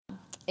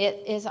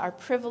It is our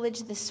privilege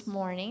this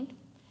morning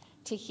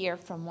to hear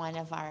from one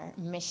of our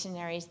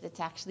missionaries that's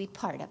actually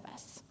part of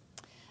us.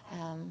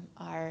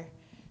 Our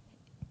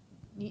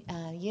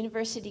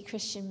University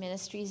Christian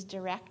Ministries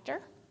director,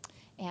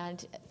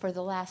 and for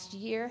the last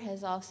year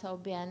has also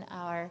been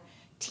our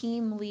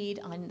team lead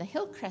on the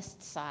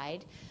Hillcrest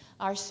side.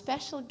 Our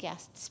special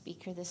guest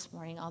speaker this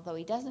morning, although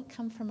he doesn't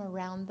come from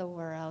around the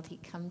world, he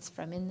comes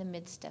from in the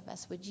midst of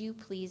us. Would you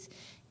please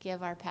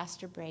give our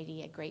Pastor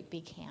Brady a great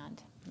big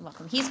hand?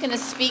 Welcome. He's going to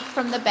speak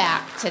from the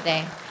back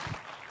today.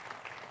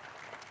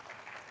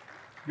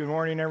 Good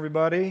morning,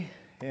 everybody.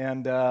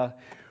 And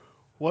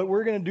what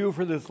we're going to do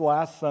for this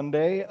last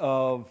Sunday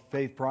of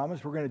Faith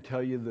Promise, we're going to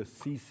tell you the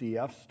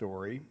CCF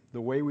story,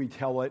 the way we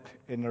tell it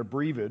in an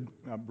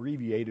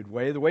abbreviated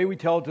way, the way we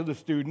tell it to the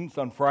students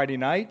on Friday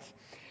nights.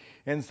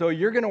 And so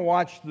you're going to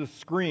watch the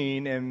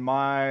screen, and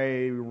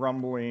my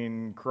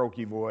rumbling,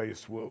 croaky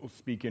voice will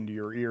speak into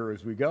your ear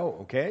as we go,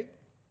 okay?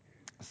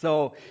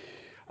 So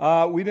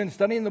we've been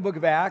studying the book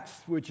of Acts,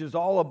 which is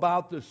all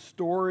about the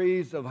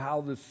stories of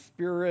how the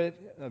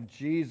Spirit of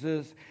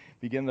Jesus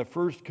began the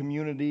first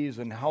communities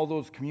and how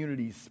those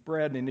communities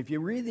spread. And if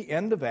you read the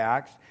end of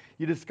Acts,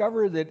 you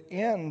discover that it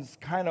ends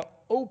kind of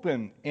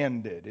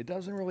open-ended. It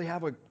doesn't really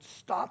have a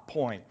stop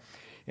point.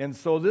 And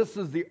so this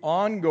is the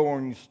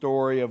ongoing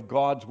story of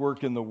God's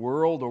work in the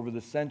world over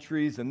the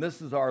centuries, and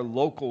this is our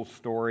local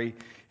story.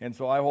 And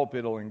so I hope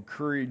it'll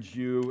encourage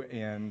you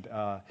and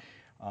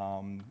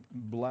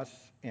bless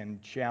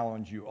and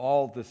challenge you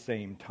all at the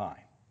same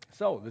time.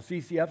 So, the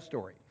CCF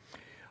story.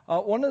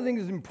 One of the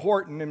things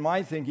important in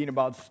my thinking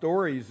about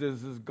stories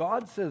is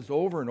God says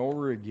over and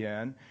over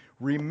again,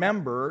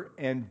 remember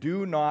and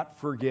do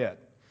not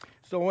forget.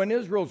 So when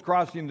Israel's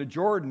crossing the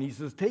Jordan, he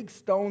says, take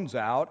stones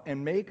out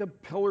and make a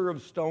pillar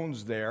of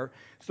stones there.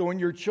 So when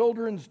your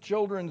children's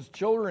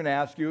children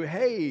ask you,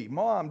 hey,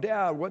 Mom,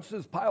 Dad, what's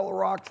this pile of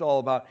rocks all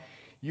about?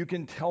 You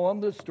can tell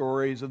them the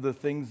stories of the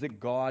things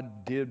that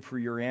God did for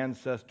your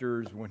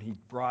ancestors when he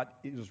brought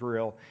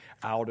Israel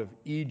out of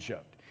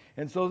Egypt.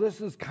 And so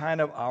this is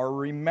kind of our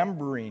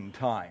remembering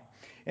time.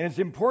 And it's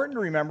important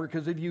to remember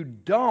because if you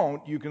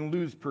don't, you can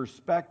lose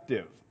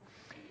perspective.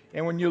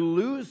 And when you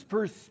lose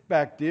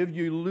perspective,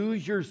 you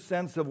lose your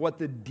sense of what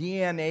the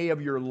DNA of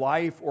your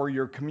life or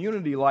your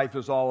community life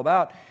is all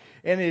about.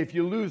 And if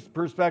you lose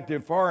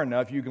perspective far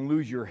enough, you can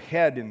lose your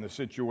head in the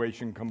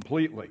situation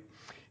completely.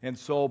 And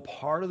so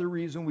part of the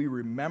reason we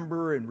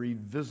remember and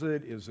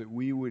revisit is that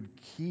we would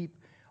keep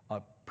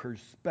a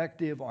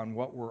perspective on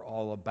what we're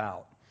all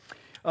about.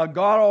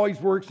 God always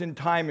works in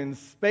time and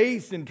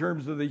space in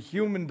terms of the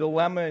human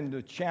dilemma and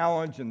the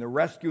challenge and the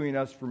rescuing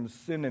us from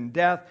sin and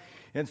death.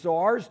 And so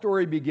our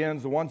story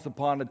begins once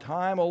upon a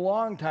time, a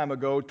long time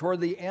ago,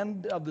 toward the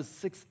end of the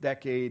 6th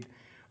decade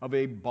of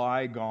a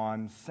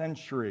bygone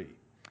century.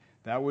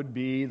 That would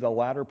be the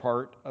latter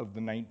part of the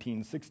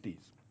 1960s.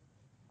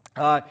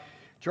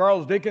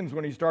 Charles Dickens,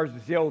 when he starts The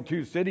Tale of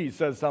Two Cities,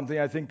 says something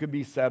I think could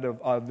be said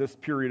of this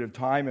period of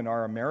time in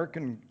our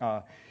American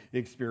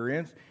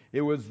experience.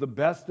 It was the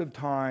best of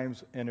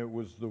times and it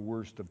was the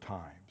worst of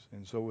times.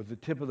 And so with the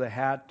tip of the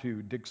hat to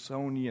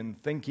Dixonian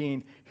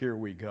thinking, here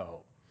we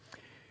go.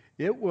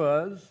 It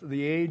was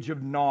the age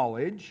of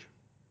knowledge,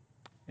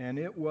 and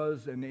it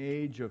was an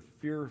age of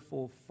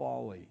fearful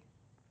folly.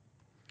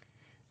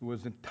 It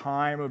was a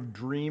time of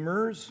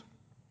dreamers,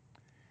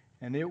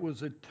 and it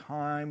was a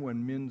time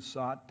when men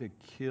sought to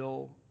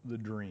kill the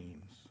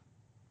dreams.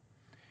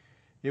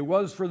 It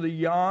was for the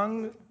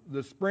young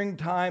the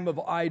springtime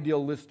of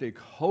idealistic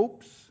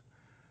hopes,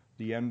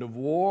 the end of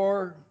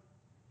war,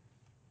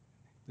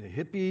 the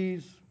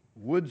hippies,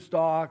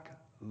 Woodstock,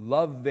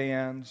 love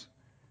vans,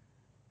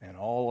 and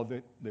all of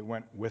it that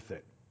went with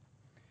it.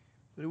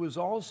 But it was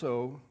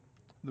also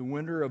the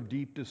winter of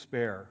deep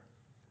despair,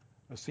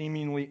 a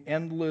seemingly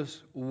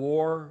endless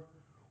war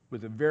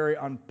with a very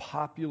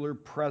unpopular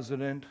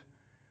president,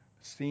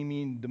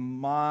 seeming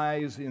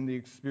demise in the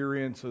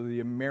experience of the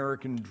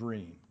American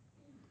dream.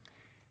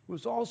 It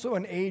was also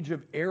an age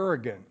of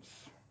arrogance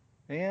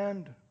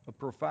and a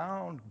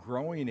profound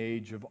growing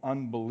age of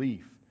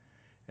unbelief,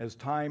 as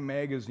Time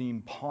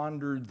magazine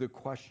pondered the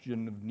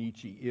question of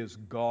Nietzsche, is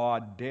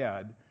God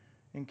dead?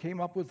 And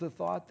came up with the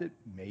thought that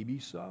maybe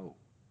so.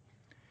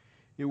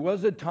 It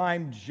was a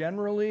time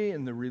generally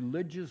in the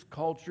religious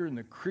culture, in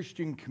the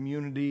Christian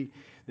community,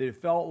 that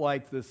it felt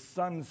like the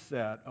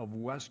sunset of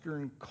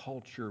Western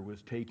culture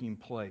was taking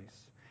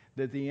place,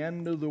 that the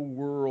end of the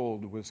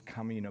world was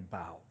coming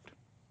about.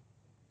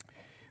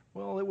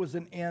 Well, it was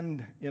an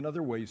end in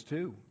other ways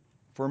too.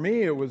 For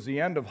me, it was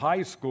the end of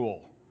high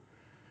school.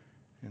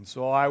 And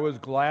so I was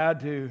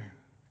glad to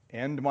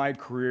end my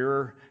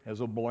career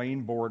as a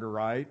Blaine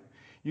Boarderite.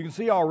 You can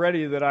see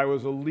already that I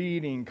was a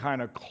leading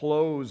kind of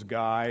clothes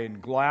guy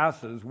in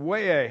glasses,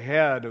 way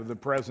ahead of the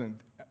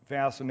present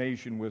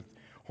fascination with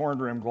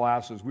horn-rimmed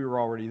glasses. We were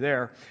already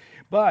there.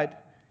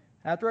 But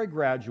after I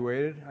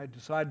graduated, I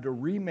decided to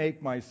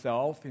remake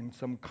myself in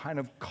some kind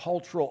of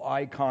cultural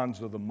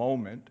icons of the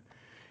moment.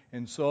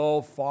 And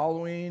so,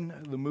 following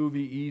the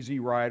movie Easy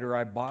Rider,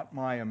 I bought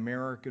my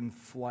American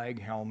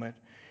flag helmet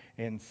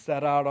and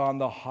set out on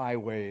the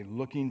highway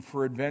looking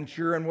for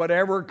adventure and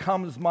whatever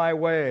comes my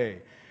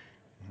way.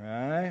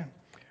 Right?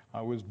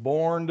 I was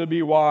born to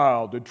be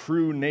wild, a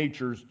true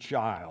nature's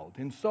child.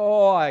 And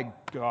so I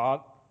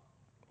got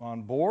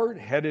on board,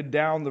 headed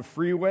down the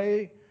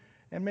freeway,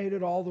 and made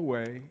it all the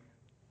way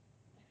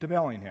to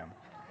Bellingham.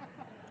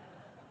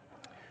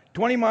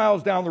 20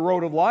 miles down the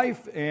road of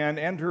life and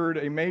entered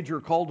a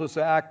major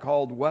cul-de-sac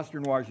called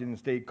Western Washington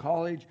State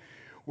College,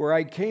 where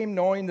I came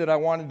knowing that I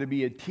wanted to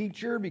be a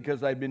teacher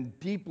because I'd been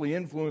deeply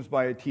influenced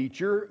by a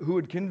teacher who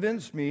had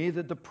convinced me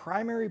that the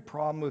primary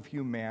problem of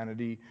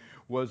humanity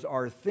was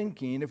our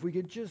thinking. If we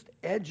could just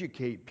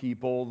educate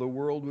people, the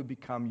world would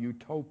become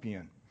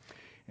utopian.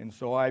 And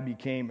so I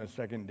became a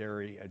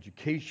secondary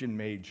education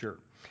major.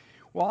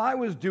 While I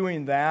was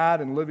doing that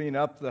and living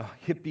up the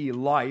hippie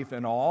life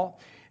and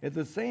all, at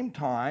the same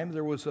time,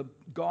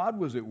 God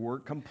was at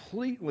work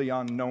completely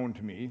unknown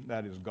to me,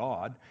 that is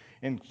God,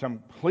 and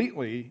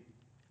completely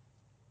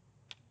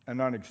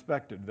an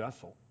unexpected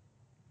vessel.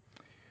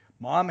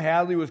 Mom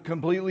Hadley was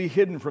completely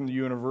hidden from the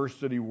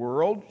university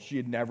world. She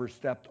had never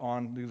stepped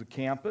onto the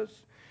campus.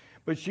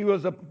 But she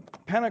was a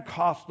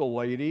Pentecostal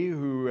lady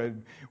who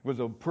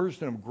was a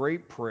person of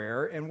great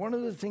prayer. And one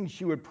of the things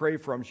she would pray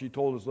from, she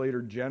told us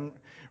later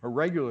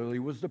regularly,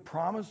 was the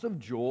promise of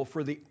Joel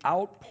for the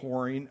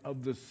outpouring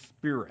of the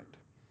Spirit.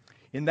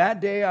 In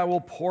that day I will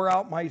pour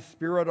out my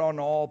Spirit on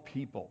all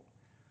people.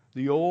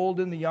 The old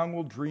and the young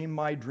will dream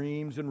my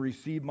dreams and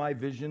receive my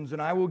visions,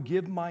 and I will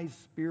give my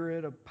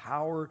Spirit of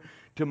power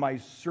to my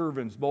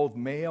servants, both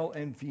male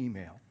and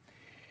female.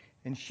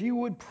 And she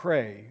would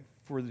pray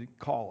for the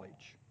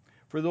college,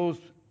 for those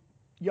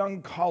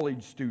young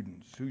college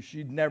students who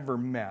she'd never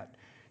met.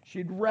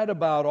 She'd read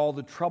about all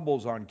the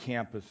troubles on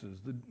campuses,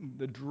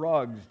 the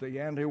drugs,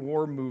 the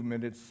anti-war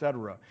movement,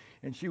 etc.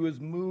 And she was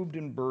moved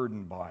and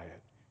burdened by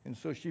it. And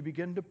so she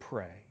began to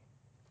pray.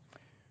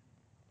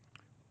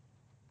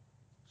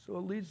 So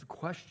it leads to the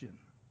question,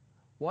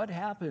 what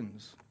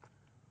happens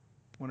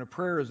when a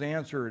prayer is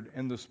answered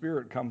and the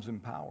Spirit comes in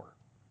power?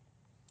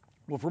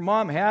 Well, for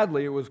Mom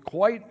Hadley, it was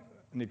quite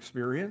an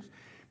experience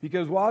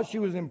because while she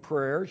was in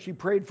prayer, she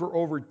prayed for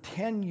over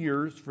 10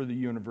 years for the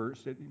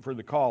university, for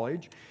the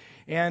college.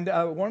 And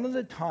one of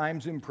the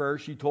times in prayer,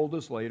 she told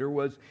us later,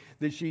 was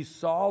that she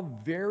saw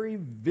very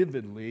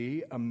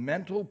vividly a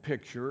mental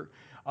picture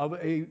of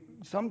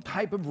some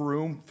type of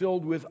room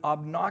filled with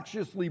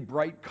obnoxiously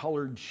bright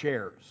colored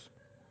chairs.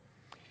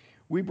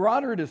 We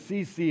brought her to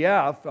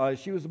CCF.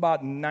 She was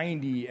about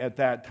 90 at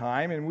that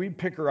time, and we'd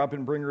pick her up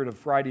and bring her to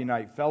Friday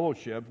night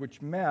fellowship,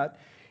 which met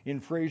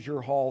in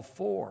Fraser Hall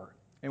 4.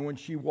 And when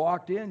she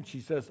walked in, she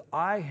says,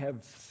 I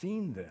have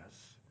seen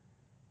this.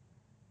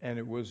 And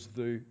it was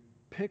the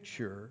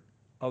picture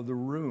of the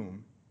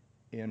room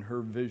in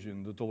her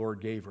vision that the Lord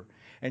gave her.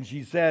 And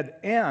she said,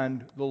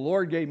 and the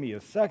Lord gave me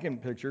a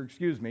second picture,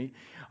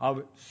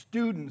 of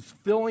students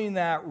filling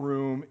that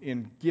room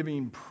in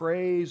giving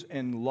praise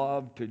and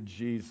love to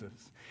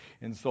Jesus.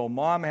 And so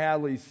Mom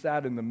Hadley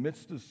sat in the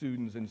midst of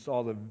students and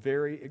saw the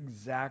very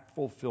exact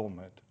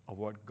fulfillment of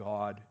what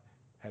God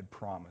had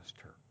promised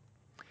her.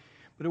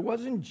 But it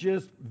wasn't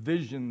just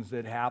visions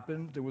that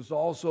happened. There was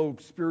also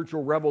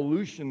spiritual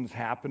revolutions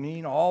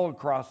happening all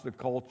across the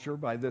culture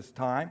by this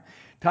time.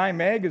 Time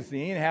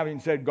magazine, having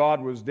said God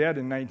was dead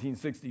in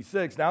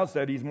 1966, now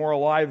said he's more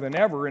alive than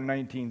ever in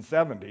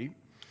 1970.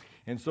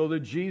 And so the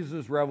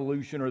Jesus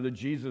revolution or the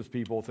Jesus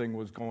people thing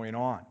was going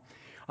on.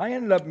 I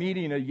ended up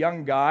meeting a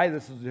young guy,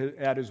 this is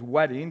at his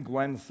wedding,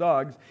 Glenn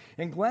Suggs,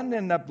 and Glenn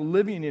ended up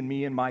living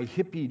in my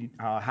hippie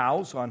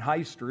house on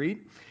High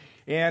Street.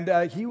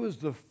 And he was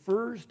the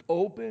first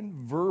open,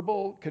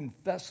 verbal,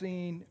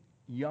 confessing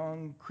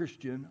young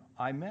Christian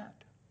I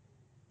met.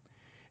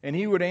 And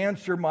he would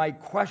answer my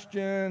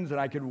questions,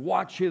 and I could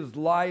watch his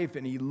life,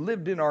 and he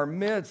lived in our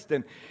midst,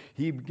 and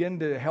he began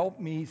to help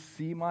me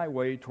see my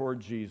way toward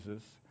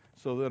Jesus,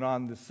 so that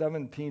on the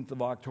 17th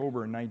of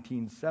October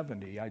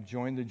 1970, I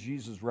joined the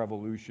Jesus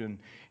Revolution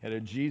at a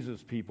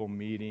Jesus People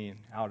meeting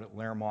out at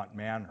Laremont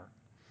Manor.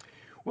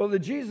 Well, the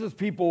Jesus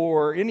People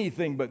were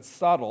anything but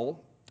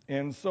subtle.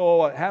 And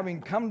so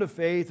having come to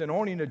faith and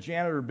owning a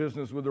janitor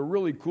business with a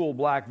really cool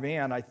black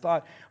van, I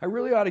thought I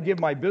really ought to give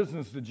my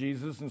business to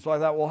Jesus. And so I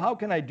thought, well, how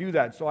can I do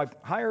that? So I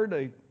hired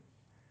a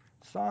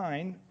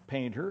sign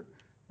painter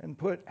and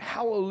put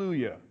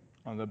hallelujah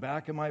on the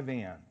back of my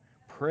van.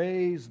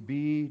 Praise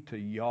be to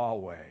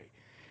Yahweh.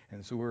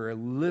 And so we're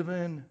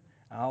living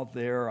out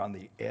there on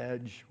the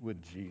edge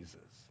with Jesus.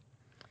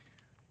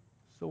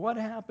 So what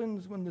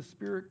happens when the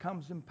Spirit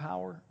comes in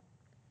power?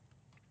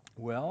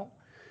 Well,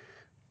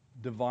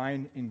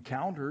 divine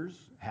encounters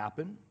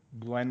happen.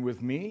 Glenn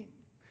with me.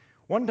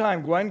 One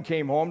time Glenn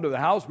came home to the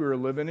house we were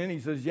living in. He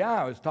says, yeah,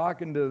 I was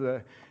talking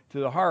to to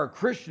the Hare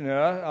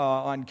Krishna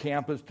on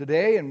campus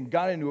today and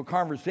got into a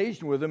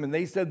conversation with them, and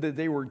they said that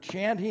they were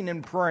chanting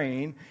and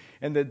praying,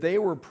 and that they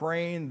were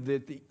praying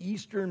that the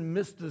Eastern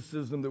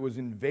mysticism that was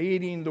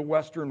invading the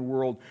Western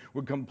world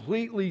would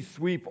completely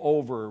sweep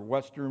over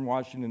Western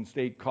Washington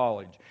State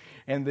College,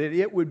 and that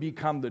it would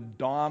become the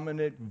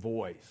dominant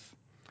voice.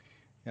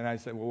 And I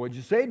said, well, what'd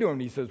you say to him?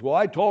 And he says, well,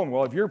 I told him,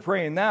 well, if you're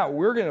praying that,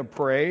 we're going to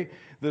pray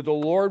that the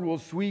Lord will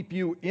sweep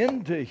you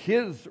into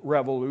his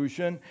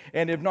revolution,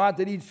 and if not,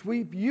 that he'd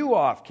sweep you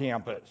off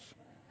campus.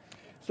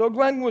 So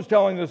Glenn was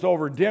telling us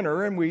over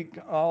dinner, and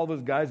all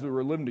those guys that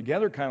were living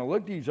together kind of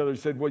looked at each other and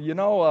said,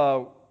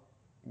 well,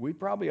 we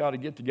probably ought to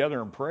get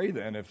together and pray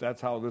then if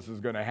that's how this is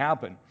going to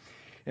happen.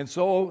 And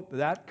so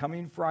that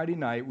coming Friday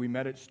night, we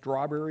met at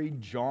Strawberry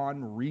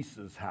John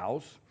Reese's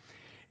house,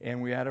 and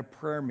we had a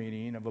prayer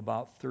meeting of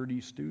about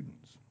 30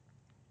 students.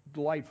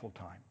 Delightful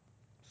time.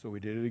 So we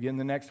did it again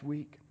the next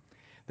week.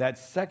 That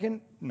second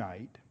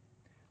night,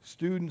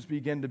 students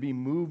began to be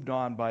moved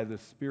on by the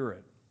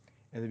Spirit,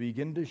 and they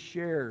began to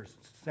share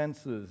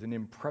senses and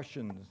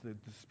impressions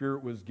that the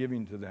Spirit was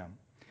giving to them.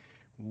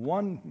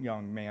 One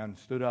young man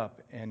stood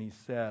up and he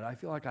said, I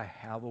feel like I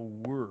have a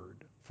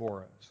word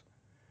for us.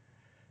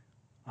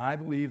 I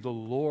believe the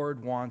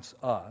Lord wants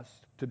us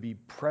to be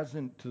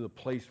present to the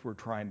place we're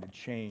trying to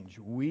change.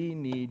 We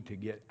need to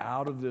get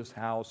out of this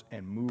house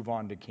and move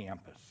on to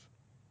campus.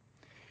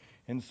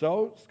 And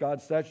so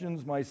Scott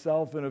Sessions,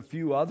 myself, and a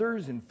few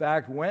others, in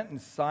fact, went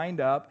and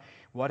signed up.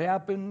 What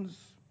happens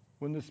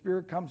when the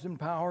Spirit comes in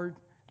power?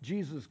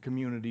 Jesus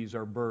communities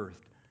are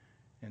birthed.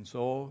 And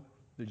so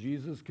the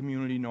Jesus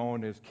community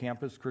known as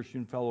Campus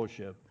Christian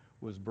Fellowship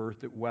was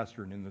birthed at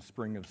Western in the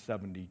spring of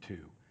 '72.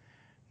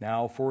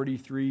 Now,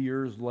 43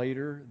 years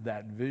later,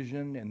 that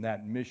vision and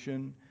that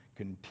mission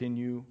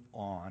continue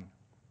on.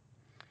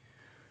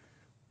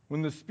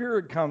 When the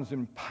Spirit comes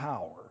in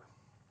power,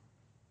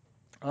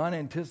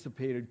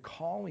 unanticipated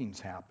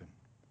callings happen.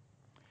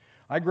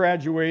 I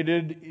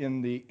graduated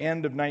in the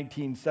end of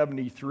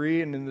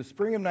 1973, and in the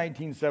spring of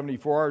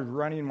 1974, I was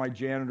running my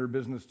janitor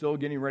business, still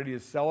getting ready to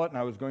sell it, and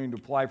I was going to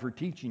apply for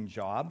teaching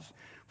jobs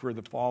for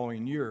the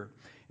following year.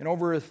 And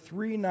over a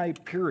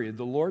 3-night period,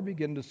 the Lord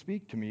began to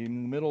speak to me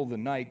in the middle of the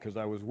night because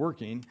I was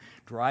working,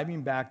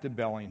 driving back to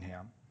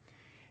Bellingham.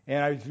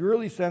 And I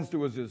really sensed it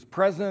was His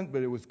presence,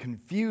 but it was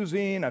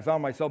confusing. I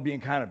found myself being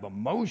kind of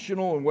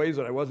emotional in ways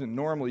that I wasn't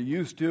normally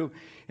used to.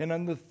 And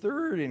on the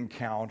third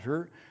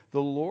encounter,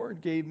 the Lord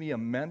gave me a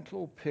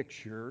mental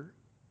picture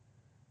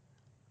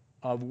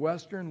of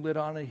Western lit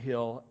on a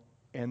hill,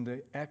 and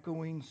the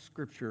echoing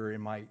scripture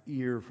in my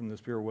ear from the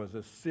Spirit was,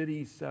 a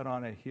city set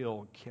on a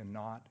hill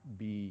cannot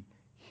be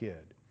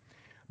hid.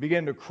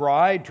 Began to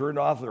cry, turned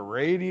off the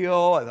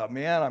radio. I thought,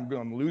 man,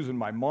 I'm losing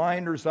my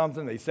mind or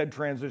something. They said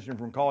transition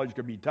from college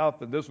could be tough,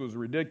 but this was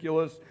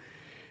ridiculous.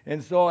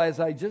 And so as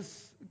I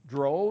just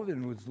drove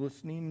and was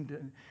listening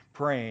to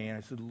praying,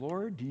 I said,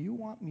 Lord, do you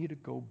want me to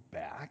go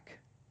back?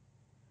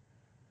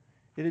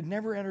 It had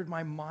never entered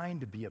my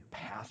mind to be a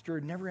pastor.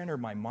 It never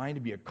entered my mind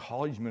to be a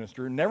college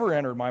minister. It never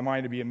entered my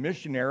mind to be a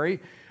missionary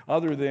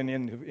other than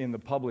in the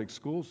public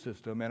school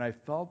system. And I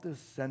felt this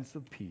sense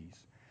of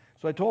peace.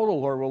 So I told the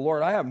Lord, well,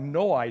 Lord, I have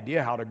no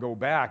idea how to go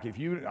back.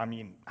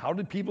 How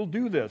did people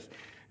do this?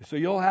 So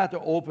you'll have to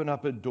open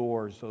up a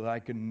door so that I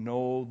can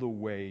know the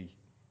way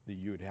that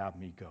you would have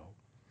me go.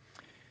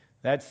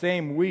 That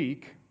same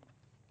week,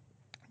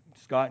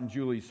 Scott and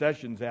Julie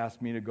Sessions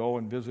asked me to go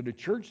and visit a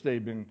church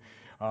they've been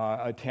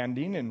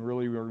attending and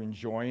really were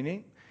enjoying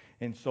it.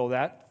 And so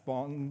that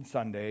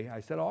Sunday, I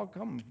said, I'll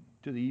come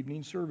to the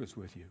evening service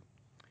with you.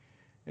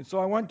 And so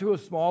I went to a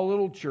small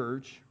little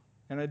church,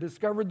 and I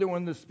discovered that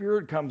when the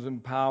Spirit comes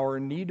in power,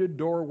 needed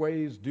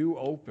doorways do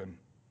open.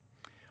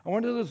 I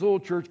went to this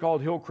little church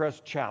called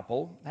Hillcrest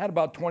Chapel. It had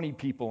about 20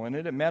 people in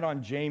it. It met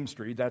on James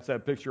Street. That's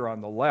that picture on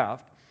the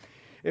left.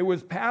 It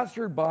was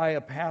pastored by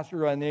a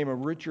pastor by the name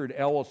of Richard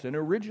Ellison.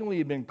 Originally, it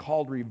had been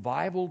called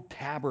Revival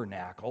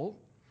Tabernacle,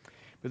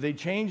 but they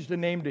changed the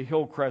name to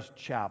Hillcrest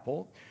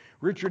Chapel.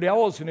 Richard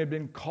Ellison had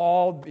been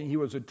called, he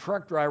was a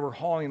truck driver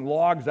hauling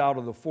logs out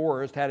of the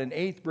forest, had an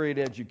 8th grade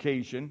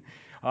education,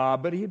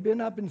 but he had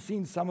been up and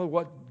seen some of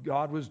what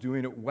God was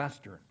doing at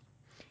Western.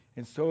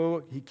 And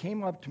so he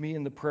came up to me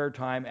in the prayer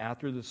time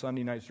after the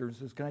Sunday night service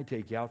and says, can I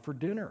take you out for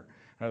dinner?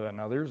 And I thought,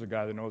 now there's a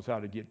guy that knows how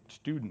to get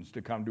students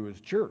to come to his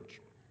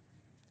church.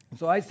 And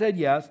so I said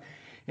yes.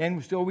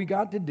 And so we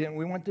went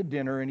to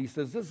dinner, and he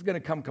says, this is going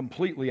to come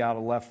completely out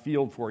of left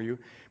field for you.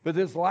 But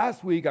this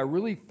last week, I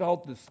really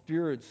felt the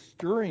Spirit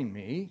stirring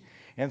me.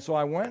 And so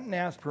I went and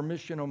asked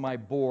permission on my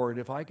board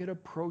if I could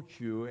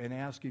approach you and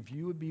ask if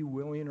you would be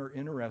willing or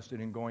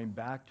interested in going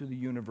back to the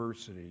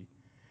university.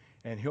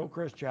 And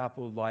Hillcrest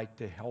Chapel would like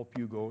to help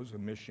you go as a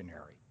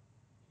missionary.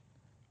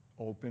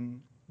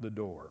 Open the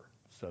door,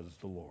 says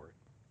the Lord.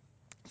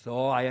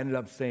 So I ended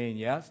up saying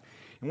yes.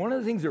 And one of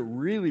the things that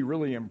really,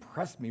 really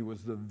impressed me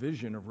was the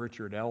vision of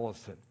Richard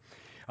Ellison.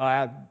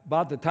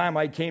 About the time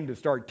I came to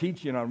start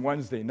teaching on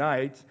Wednesday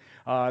nights,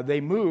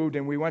 they moved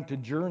and we went to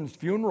Jern's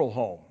funeral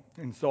home.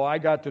 And so I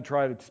got to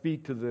try to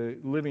speak to the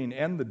living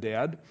and the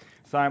dead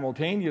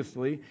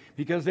simultaneously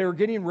because they were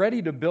getting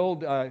ready to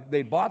build,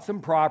 they bought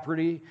some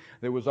property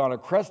that was on a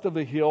crest of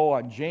a hill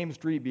on James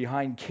Street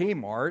behind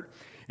Kmart.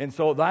 And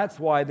so that's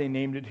why they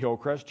named it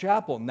Hillcrest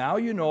Chapel. Now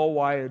you know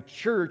why a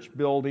church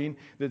building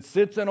that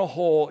sits in a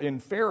hole in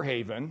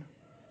Fairhaven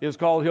is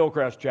called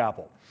Hillcrest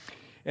Chapel.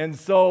 And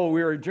so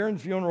we were at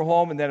Jern's funeral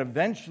home, and then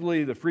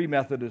eventually the Free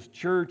Methodist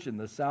Church in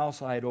the south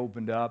side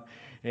opened up,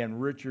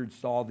 and Richard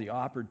saw the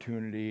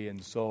opportunity,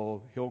 and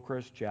so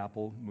Hillcrest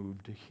Chapel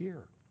moved to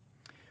here.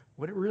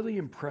 What it really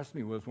impressed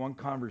me was one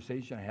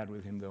conversation I had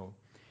with him, though.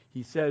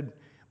 He said,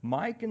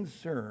 my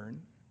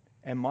concern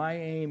and my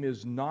aim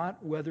is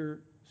not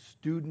whether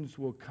students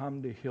will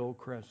come to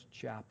Hillcrest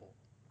Chapel.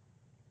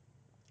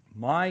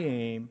 My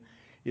aim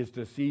is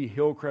to see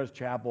Hillcrest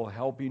Chapel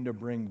helping to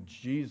bring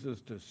Jesus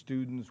to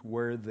students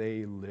where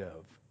they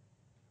live.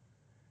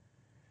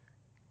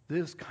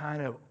 This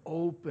kind of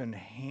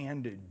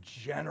open-handed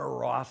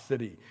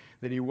generosity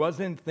that he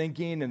wasn't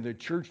thinking, and the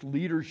church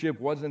leadership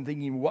wasn't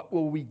thinking, what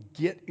will we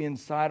get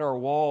inside our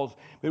walls?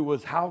 It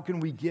was, how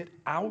can we get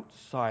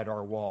outside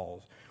our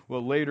walls?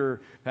 Well,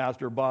 later,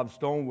 Pastor Bob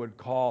Stone would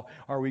call,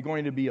 are we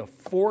going to be a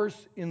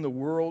force in the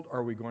world, or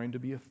are we going to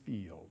be a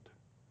field?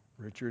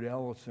 Richard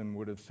Ellison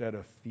would have said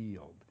a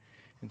field.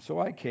 And so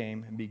I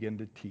came and began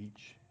to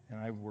teach, and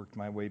I worked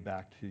my way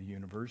back to the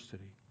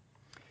university.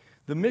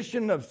 The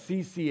mission of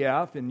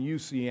CCF and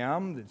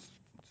UCM, that's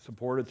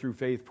supported through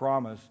Faith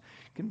Promise,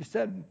 can be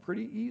said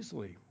pretty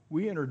easily.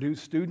 We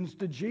introduce students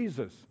to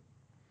Jesus.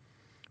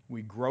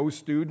 We grow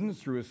students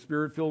through a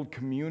spirit-filled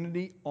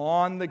community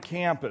on the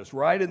campus,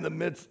 right in the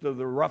midst of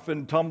the rough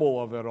and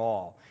tumble of it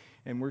all.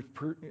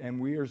 And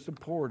we are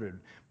supported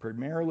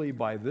primarily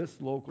by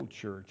this local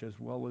church as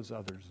well as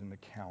others in the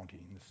county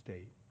and the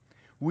state.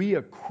 We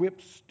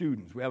equip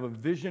students. We have a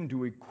vision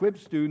to equip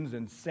students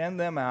and send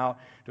them out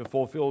to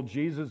fulfill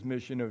Jesus'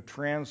 mission of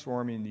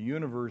transforming the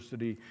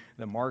university,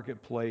 the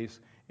marketplace,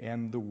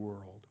 and the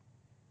world.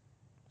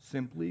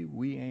 Simply,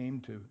 we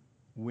aim to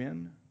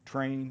win,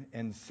 train,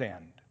 and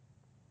send.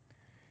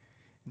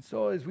 And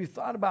so as we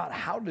thought about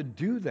how to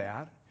do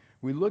that,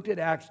 we looked at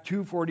Acts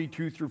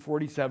 2:42 through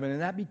 47, and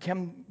that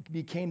became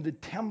the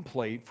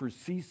template for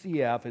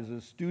CCF as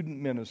a student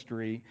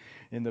ministry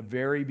in the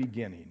very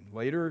beginning.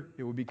 Later,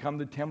 it would become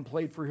the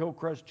template for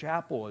Hillcrest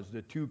Chapel as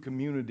the two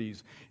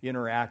communities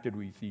interacted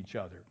with each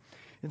other.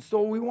 And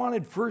so we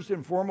wanted first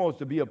and foremost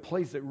to be a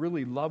place that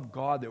really loved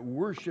God, that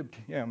worshiped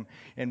Him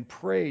and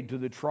prayed to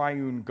the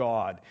triune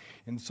God.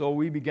 And so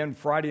we began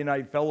Friday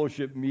night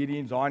fellowship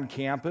meetings on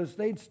campus.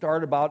 They'd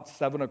start about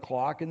 7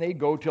 o'clock and they'd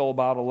go till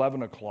about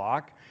 11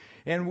 o'clock.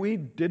 And we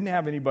didn't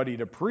have anybody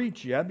to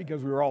preach yet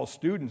because we were all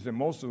students, and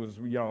most of us,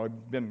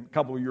 had been a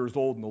couple of years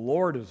old in the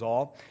Lord is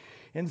all.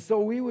 And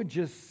so we would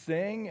just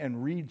sing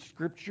and read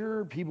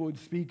Scripture. People would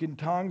speak in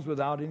tongues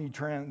without any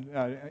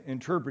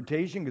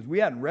interpretation because we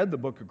hadn't read the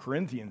book of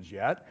Corinthians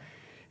yet.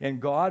 And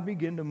God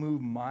began to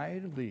move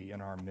mightily in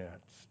our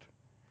midst.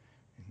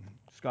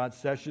 Scott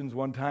Sessions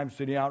one time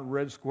sitting out in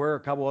Red Square, a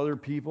couple other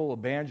people, a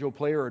banjo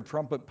player, a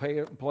trumpet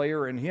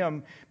player, and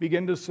him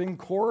began to sing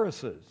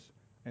choruses.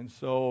 And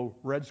so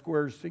Red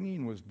Square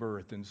singing was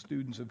birthed, and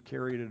students have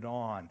carried it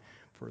on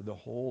for the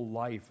whole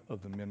life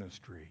of the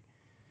ministry.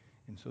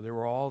 And so there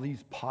were all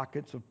these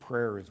pockets of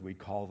prayer, as we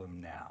call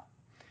them now.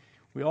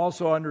 We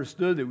also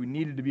understood that we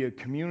needed to be a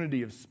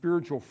community of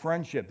spiritual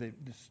friendship,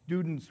 that the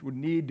students we'd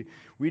need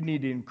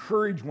to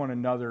encourage one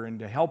another and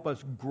to help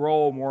us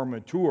grow more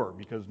mature,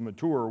 because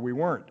mature we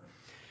weren't.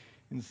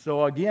 And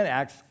so again,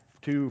 Acts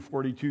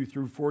 2:42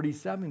 through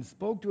 47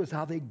 spoke to us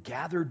how they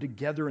gathered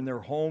together in their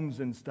homes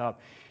and stuff.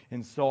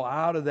 And so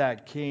out of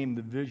that came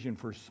the vision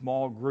for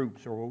small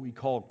groups, or what we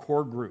call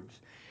core groups.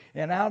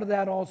 And out of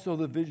that also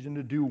the vision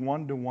to do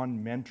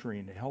one-to-one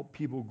mentoring to help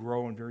people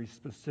grow in very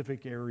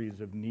specific areas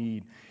of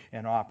need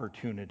and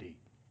opportunity.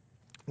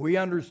 We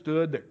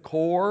understood that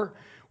core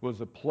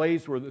was a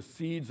place where the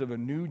seeds of a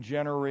new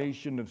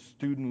generation of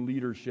student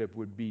leadership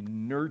would be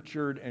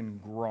nurtured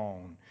and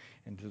grown.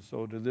 And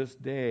so to this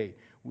day,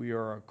 we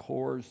are a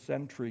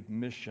core-centric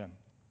mission.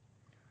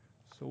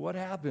 So what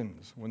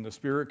happens when the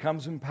Spirit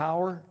comes in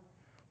power?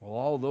 Well,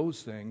 all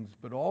those things,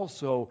 but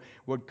also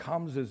what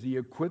comes is the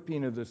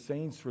equipping of the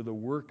saints for the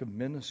work of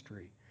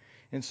ministry.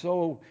 And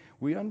so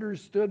we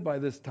understood by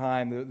this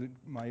time, that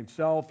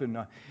myself and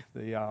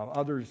the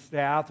other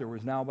staff, there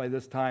was now by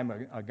this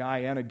time a guy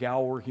and a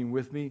gal working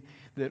with me,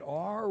 that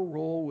our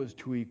role was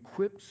to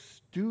equip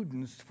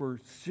students for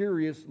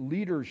serious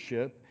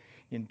leadership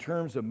in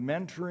terms of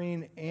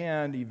mentoring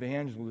and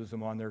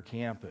evangelism on their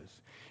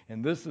campus.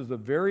 And this is the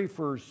very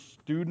first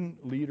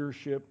student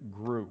leadership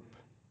group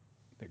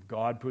that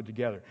God put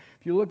together.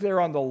 If you look there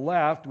on the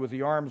left with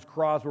the arms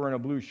crossed wearing a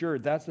blue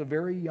shirt, that's a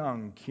very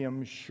young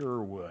Kim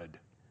Sherwood.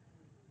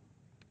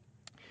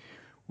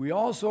 We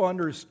also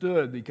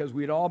understood, because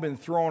we'd all been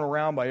thrown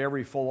around by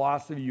every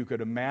philosophy you could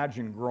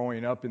imagine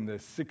growing up in the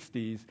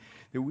 60s,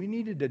 that we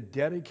needed to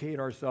dedicate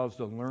ourselves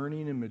to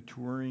learning and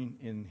maturing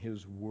in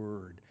His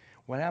Word.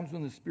 What happens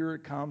when the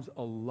Spirit comes?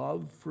 A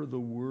love for the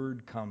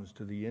Word comes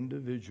to the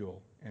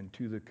individual and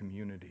to the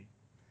community.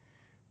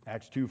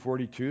 Acts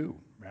 2:42,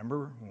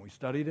 remember when we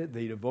studied it?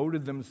 They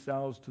devoted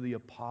themselves to the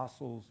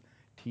apostles'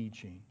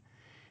 teaching.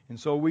 And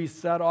so we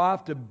set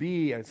off to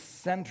be a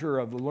center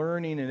of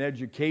learning and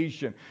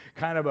education.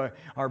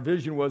 Our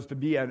vision was to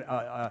be an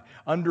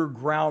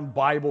underground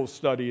Bible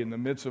study in the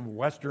midst of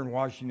Western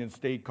Washington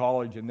State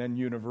College and then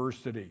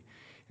university.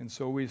 And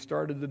so we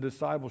started the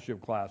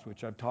discipleship class,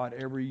 which I've taught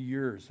every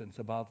year since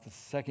about the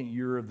second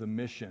year of the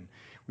mission.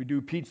 We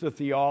do pizza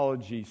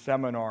theology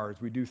seminars.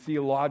 We do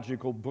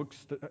theological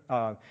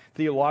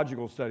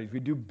studies. We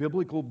do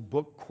biblical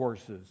book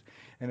courses.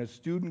 And a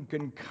student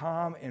can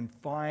come and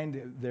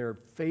find their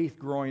faith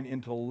growing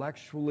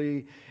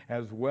intellectually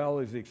as well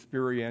as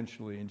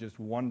experientially in just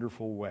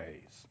wonderful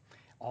ways.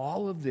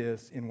 All of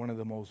this in one of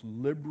the most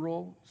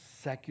liberal,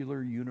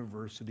 secular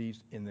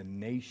universities in the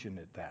nation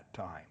at that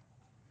time.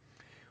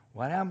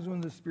 What happens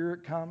when the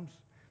Spirit comes?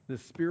 The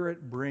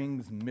Spirit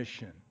brings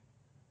mission.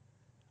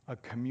 A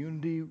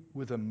community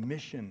with a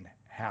mission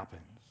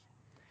happens.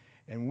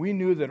 And we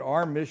knew that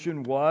our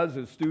mission was,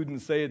 as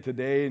students say it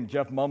today, and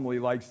Jeff Mumley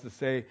likes to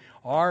say,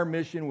 our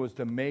mission was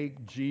to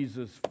make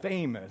Jesus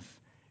famous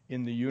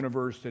in the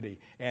university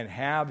and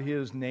have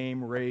his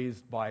name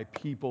raised by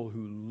people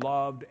who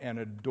loved and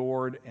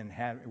adored and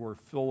were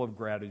full of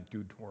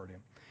gratitude toward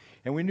him.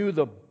 And we knew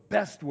the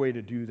best way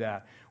to do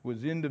that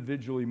was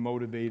individually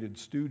motivated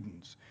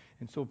students.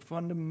 And so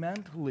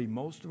fundamentally,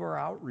 most of our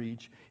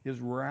outreach is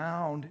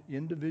around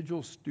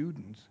individual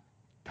students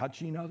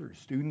touching others,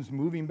 students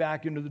moving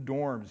back into the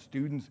dorms,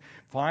 students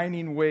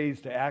finding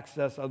ways to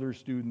access other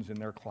students in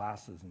their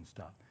classes and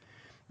stuff.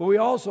 But we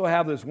also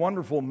have this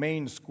wonderful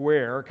main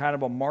square, kind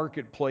of a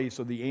marketplace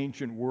of the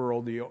ancient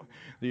world,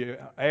 the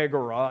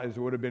agora, as it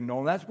would have been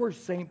known. That's where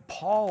St.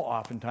 Paul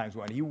oftentimes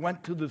went. He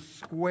went to the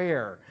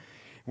square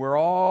where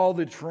all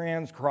the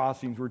trans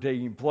crossings were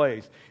taking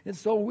place. And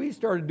so we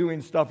started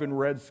doing stuff in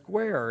Red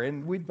Square,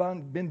 and we've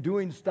been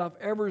doing stuff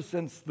ever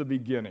since the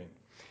beginning.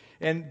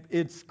 And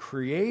it's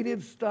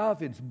creative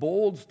stuff, it's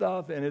bold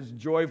stuff, and it's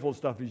joyful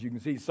stuff, as you can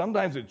see.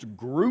 Sometimes it's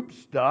group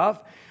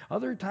stuff,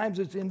 other times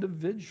it's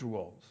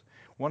individuals.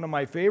 One of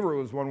my favorite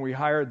was when we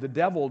hired the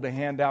devil to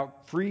hand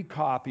out free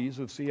copies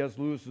of C.S.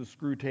 Lewis's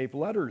Screw Tape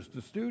Letters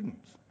to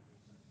students.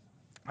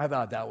 I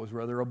thought that was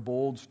rather a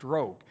bold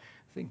stroke.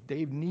 I think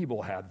Dave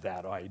Niebel had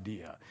that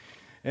idea.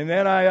 And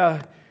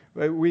then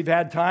we've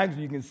had times,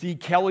 you can see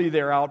Kelly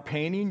there out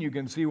painting, you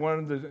can see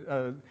one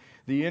of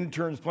the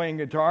interns playing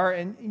guitar,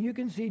 and you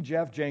can see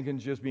Jeff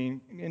Jenkins just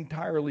being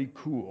entirely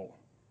cool,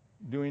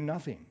 doing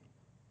nothing.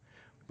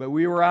 But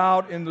we were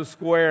out in the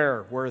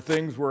square where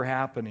things were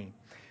happening.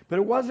 But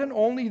it wasn't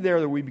only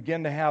there that we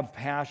began to have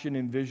passion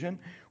and vision.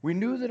 We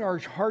knew that our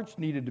hearts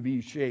needed to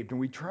be shaped, and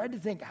we tried to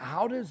think,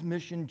 how does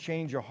mission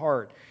change a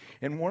heart?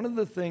 And one of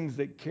the things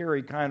that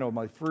Kerry, kind of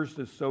my first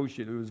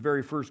associate, who was the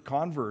very first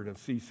convert of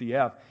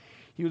CCF,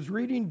 he was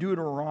reading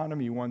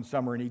Deuteronomy one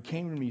summer, and he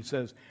came to me and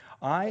says,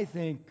 I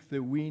think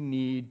that we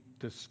need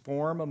to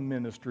form a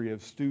ministry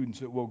of students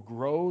that will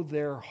grow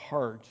their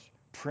hearts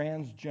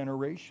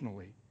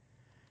transgenerationally.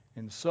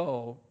 And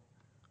so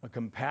a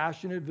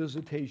compassionate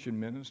visitation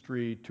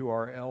ministry to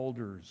our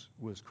elders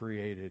was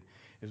created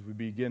as we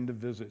begin to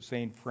visit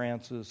St.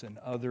 Francis and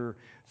other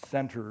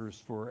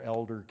centers for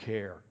elder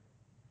care.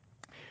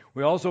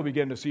 We also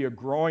began to see a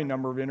growing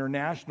number of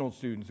international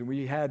students, and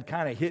we had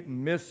kind of hit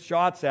and miss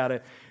shots at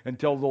it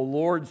until the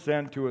Lord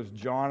sent to us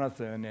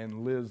Jonathan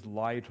and Liz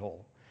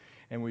Lytle.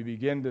 And we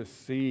begin to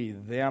see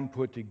them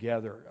put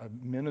together a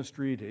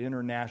ministry to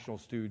international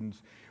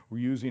students. We're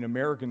using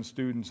American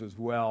students as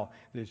well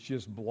that's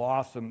just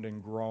blossomed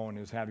and grown,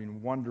 is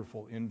having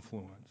wonderful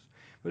influence.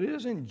 But it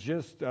isn't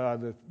just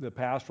the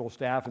pastoral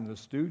staff and the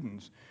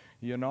students.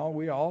 You know,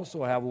 we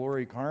also have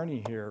Lori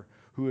Carney here,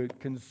 who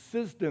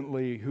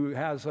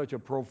has such a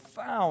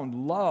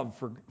profound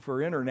love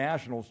for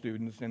international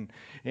students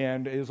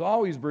and is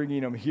always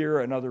bringing them here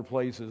and other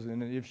places.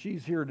 And if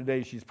she's here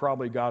today, she's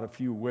probably got a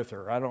few with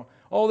her.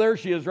 There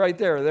she is right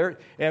there.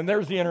 And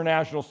there's the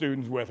international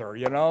students with her,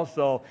 you know.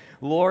 So,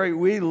 Lori,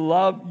 we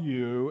love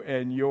you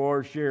and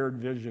your shared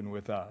vision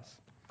with us.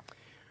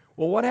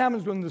 Well, what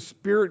happens when the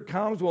Spirit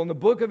comes? Well, in the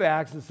book of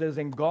Acts, it says,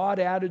 and God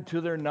added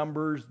to their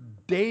numbers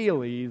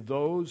daily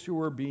those who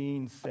were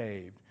being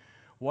saved.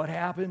 What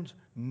happens?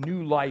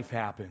 New life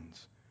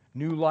happens.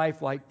 New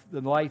life like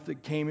the life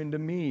that came into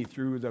me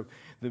through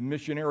the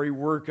missionary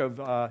work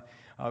of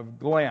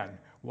Glenn.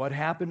 What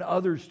happened to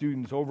other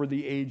students over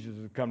the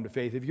ages have come to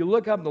faith. If you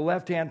look up in the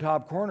left-hand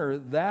top corner,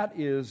 that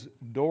is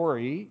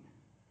Dory.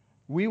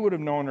 We would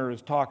have known her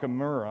as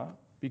Takamura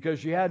because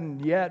she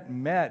hadn't yet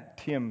met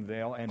Tim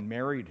Vale and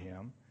married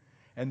him.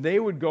 And they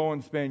would go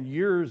and spend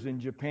years in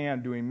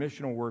Japan doing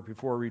missional work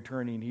before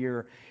returning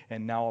here,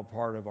 and now a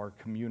part of our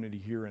community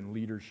here in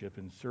leadership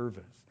and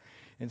service.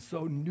 And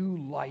so new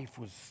life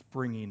was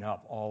springing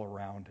up all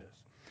around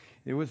us.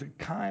 It was a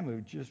time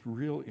of just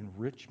real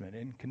enrichment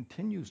and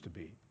continues to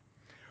be.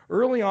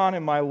 Early on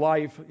in my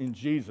life in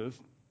Jesus,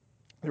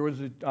 there was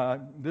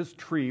this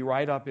tree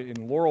right up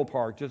in Laurel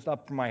Park, just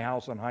up from my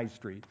house on High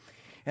Street.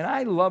 And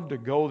I loved to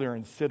go there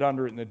and sit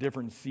under it in the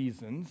different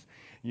seasons.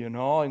 In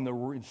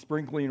the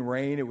sprinkling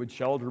rain, it would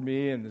shelter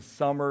me, in the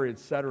summer,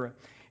 etc.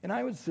 And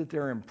I would sit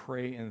there and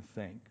pray and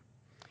think.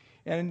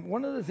 And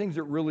one of the things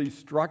that really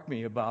struck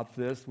me about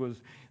this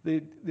was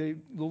the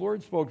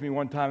Lord spoke to me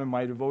one time in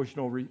my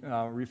devotional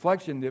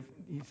reflection. That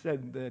He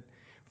said that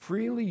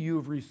freely you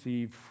have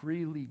received,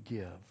 freely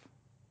give.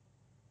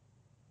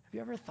 Have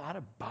you ever thought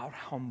about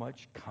how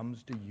much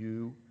comes to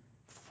you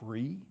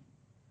free?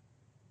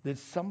 That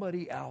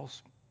somebody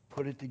else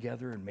put it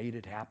together and made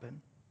it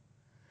happen?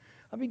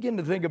 I begin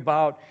to think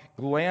about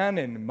Glenn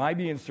and my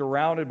being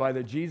surrounded by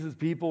the Jesus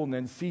people and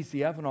then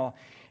CCF and all.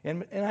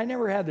 And I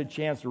never had the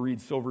chance to read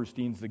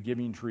Silverstein's The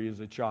Giving Tree as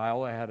a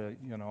child. I had a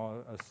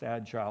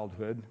sad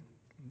childhood,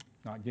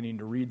 not getting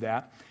to read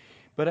that.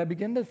 But I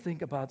began to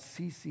think about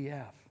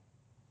CCF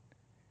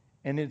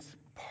and its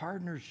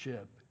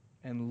partnership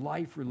and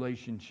life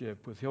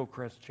relationship with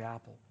Hillcrest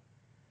Chapel.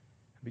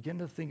 I begin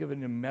to think of it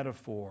in a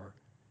metaphor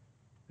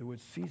that what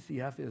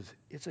CCF is,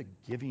 it's a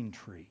giving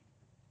tree.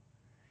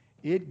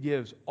 It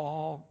gives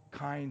all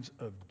kinds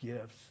of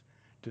gifts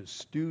to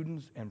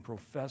students and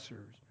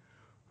professors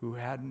who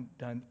hadn't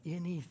done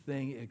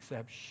anything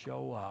except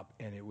show up,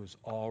 and it was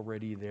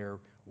already there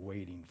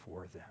waiting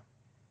for them.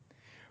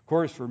 Of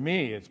course, for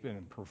me, it's been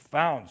a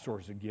profound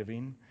source of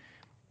giving,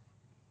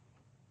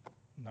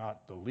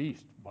 not the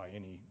least by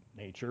any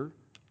nature.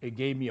 It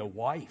gave me a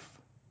wife.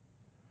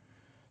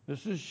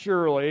 This is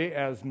Shirley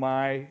as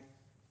my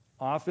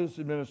office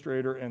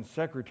administrator and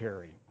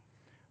secretary.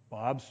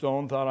 Bob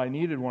Stone thought I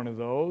needed one of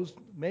those.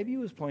 Maybe he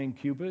was playing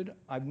Cupid.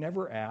 I've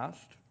never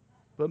asked,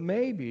 but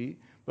maybe.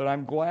 But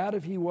I'm glad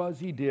if he was,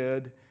 he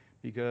did,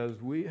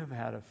 because we have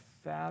had a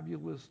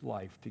fabulous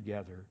life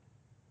together,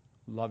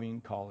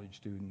 loving college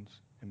students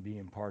and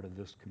being part of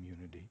this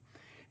community.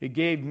 It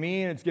gave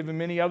me, and it's given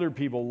many other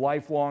people,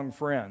 lifelong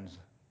friends,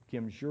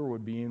 Kim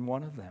Sherwood being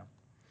one of them.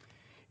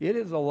 It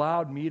has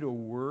allowed me to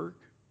work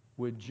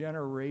with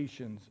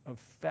generations of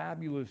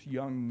fabulous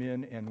young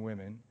men and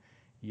women.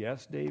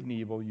 Yes, Dave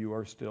Nebel, you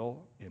are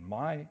still, in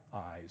my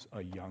eyes,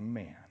 a young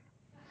man.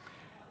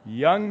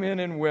 Young men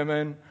and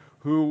women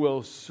who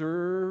will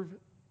serve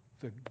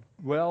the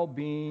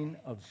well-being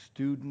of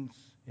students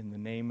in the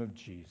name of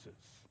Jesus.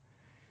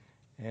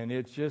 And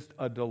it's just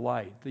a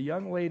delight. The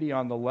young lady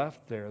on the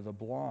left there, the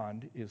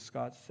blonde, is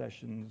Scott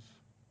Sessions'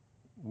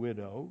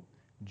 widow,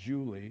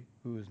 Julie,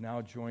 who has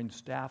now joined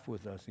staff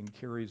with us and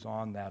carries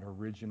on that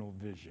original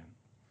vision.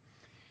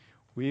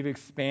 We've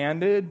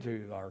expanded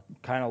to our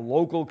kind of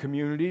local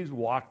communities,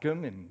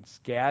 Whatcom and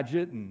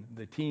Skagit, and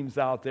the teams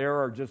out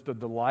there are just a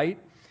delight.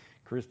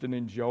 Kristen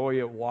and Joey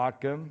at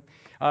Whatcom.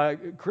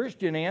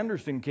 Christian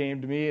Anderson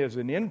came to me as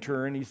an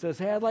intern. He says,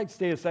 hey, I'd like to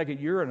stay a second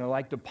year, and I'd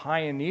like to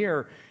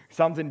pioneer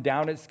something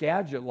down at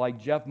Skagit like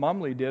Jeff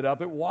Mumley did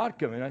up at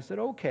Whatcom. And I said,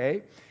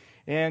 okay.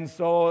 And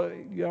so,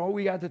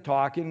 we got to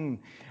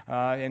talking,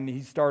 and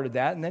he started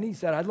that. And then he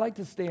said, I'd like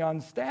to stay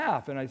on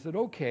staff. And I said,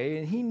 okay.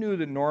 And he knew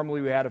that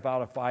normally we had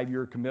about a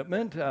 5-year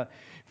commitment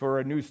for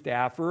a new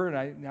staffer.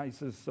 And I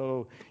said,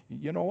 so,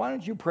 why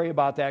don't you pray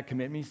about that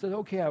commitment? He said,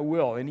 okay, I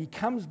will. And he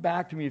comes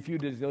back to me a few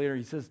days later.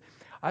 He says,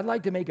 I'd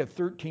like to make a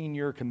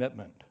 13-year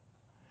commitment.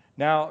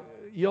 Now,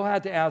 you'll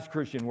have to ask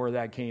Christian where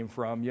that came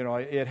from.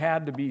 It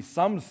had to be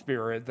some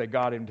spirit that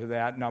got him to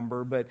that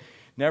number. But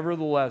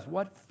nevertheless,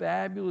 what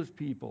fabulous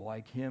people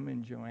like him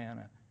and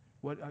Joanna.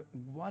 What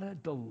a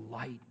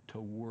delight to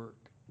work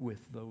with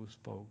those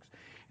folks.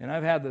 And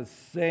I've had the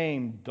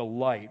same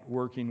delight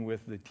working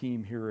with the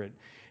team here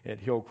at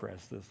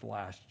Hillcrest this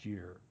last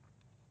year.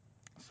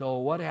 So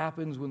what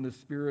happens when the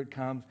Spirit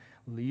comes?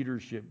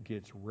 Leadership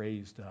gets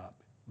raised up.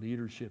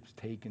 Leadership's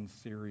taken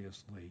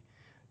seriously.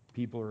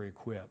 People are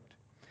equipped.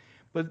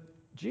 But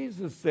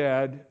Jesus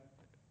said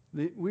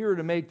that we were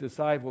to make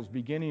disciples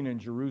beginning in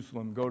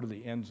Jerusalem, go to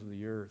the ends of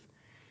the earth.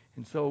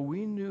 And so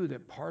we knew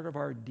that part of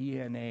our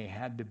DNA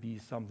had to be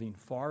something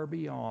far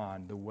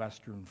beyond the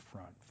Western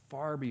Front,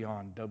 far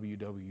beyond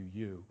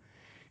WWU.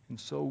 And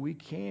so we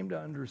came to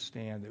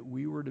understand that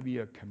we were to be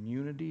a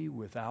community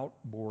without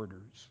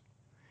borders.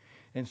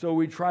 And so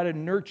we try to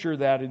nurture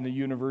that in the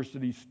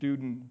university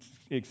student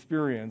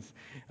experience,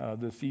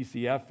 the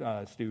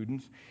CCF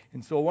students.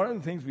 And so one of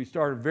the things we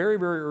started very,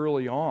 very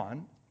early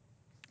on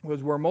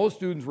was where most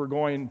students were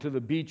going to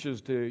the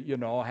beaches to,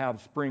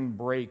 have spring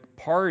break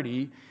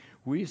party,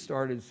 we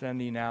started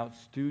sending out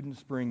student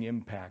spring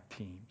impact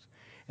teams.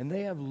 And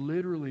they have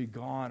literally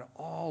gone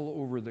all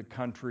over the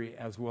country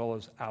as well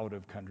as out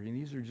of country. And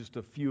these are just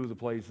a few of the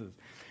places.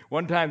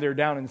 One time they were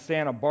down in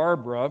Santa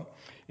Barbara,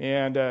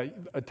 and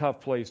a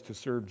tough place to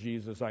serve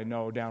Jesus, I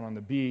know, down on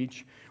the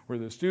beach where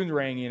the students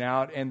were hanging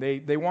out. And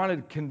they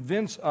wanted to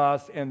convince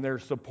us and their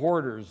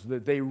supporters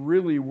that they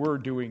really were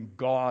doing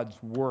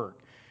God's work.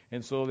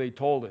 And so they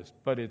told us,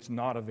 but it's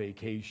not a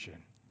vacation.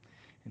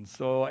 And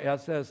so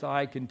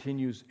SSI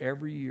continues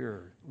every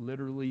year.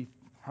 Literally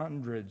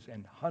hundreds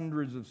and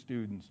hundreds of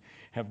students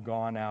have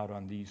gone out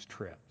on these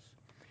trips.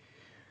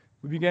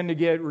 We began to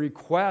get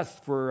requests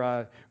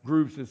for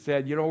groups that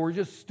said, we're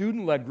just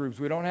student-led groups.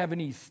 We don't have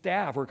any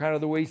staff. We're kind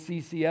of the way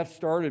CCF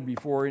started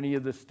before any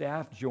of the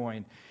staff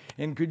joined.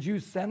 And could you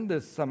send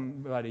us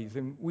somebody?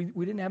 And we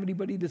didn't have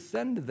anybody to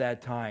send at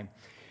that time.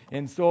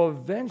 And so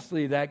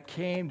eventually that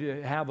came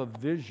to have a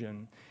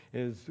vision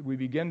as we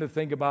began to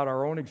think about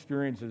our own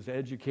experience as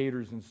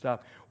educators and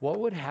stuff. What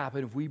would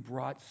happen if we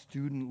brought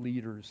student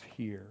leaders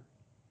here?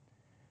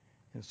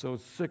 And so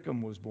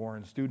SICM was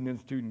born, Student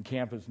Institute and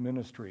Campus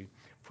Ministry.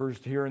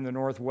 First here in the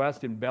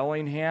Northwest in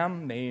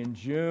Bellingham, May and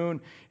June,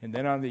 and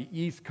then on the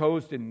East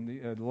Coast in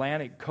the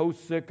Atlantic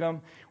Coast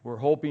SICM. We're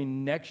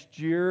hoping next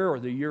year or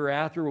the year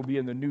after we'll be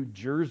in the New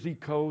Jersey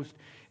coast.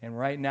 And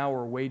right now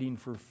we're waiting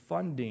for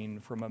funding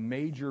from a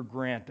major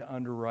grant to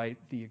underwrite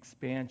the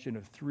expansion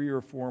of 3 or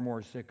 4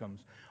 more SICMs,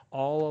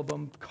 all of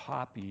them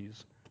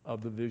copies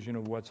of the vision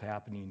of what's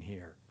happening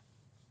here.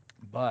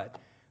 But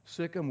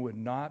SICM would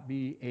not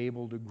be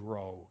able to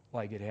grow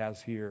like it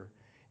has here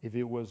if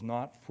it was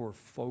not for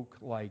folk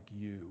like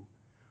you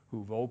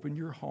who've opened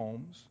your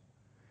homes,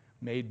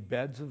 made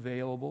beds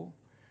available,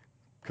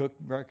 cooked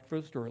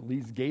breakfast, or at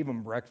least gave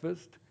them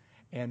breakfast,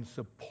 and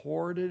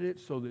supported it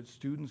so that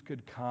students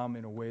could come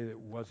in a way that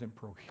wasn't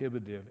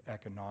prohibitive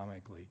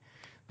economically.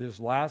 This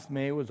last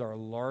May was our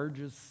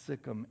largest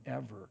SICM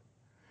ever.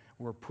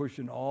 We're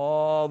pushing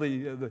all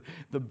the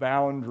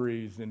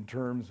boundaries in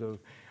terms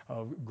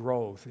of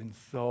growth. And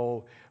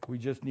so we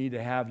just need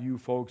to have you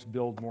folks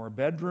build more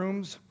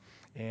bedrooms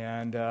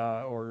and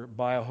or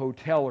buy a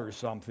hotel or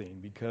something,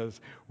 because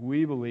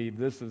we believe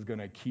this is going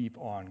to keep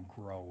on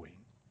growing.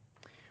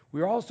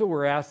 We also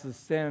were asked to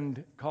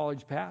send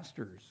college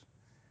pastors.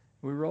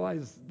 We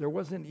realized there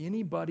wasn't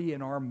anybody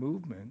in our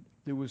movement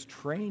that was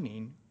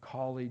training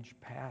college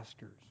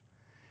pastors.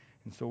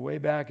 And so way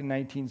back in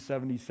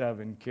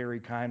 1977, Carrie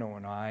Kino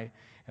and I,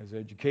 as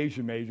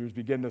education majors,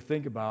 began to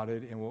think about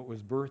it, and what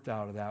was birthed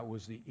out of that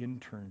was the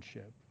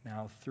internship.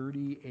 Now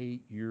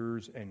 38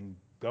 years and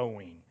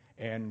going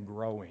and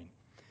growing.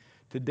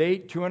 To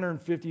date,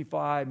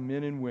 255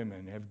 men and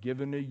women have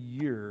given a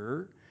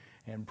year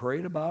and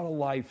prayed about a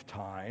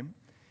lifetime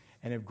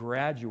and have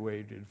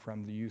graduated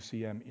from the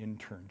UCM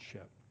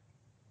internship.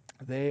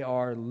 They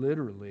are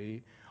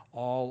literally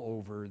all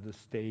over the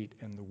state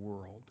and the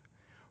world.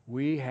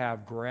 We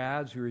have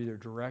grads who are either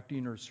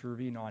directing or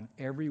serving on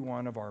every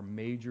one of our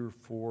major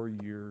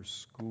 4-year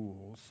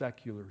schools,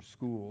 secular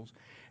schools,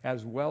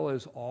 as well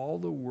as all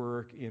the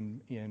work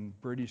in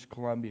British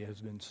Columbia has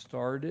been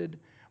started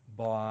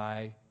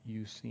by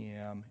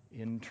UCM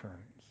interns.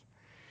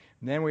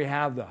 And then we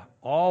have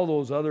all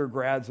those other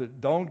grads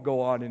that don't go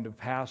on into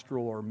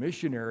pastoral or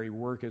missionary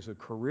work as a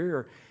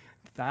career.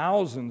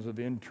 Thousands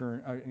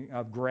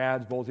of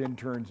grads, both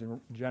interns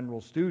and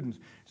general students,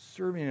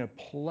 serving in a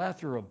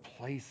plethora of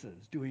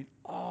places, doing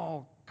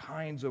all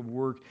kinds of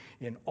work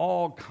in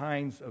all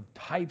kinds of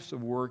types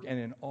of work and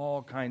in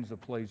all kinds of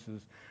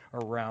places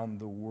around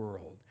the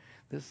world.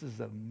 This is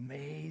an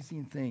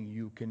amazing thing.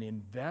 You can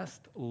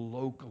invest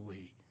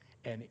locally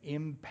and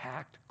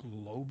impact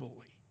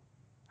globally.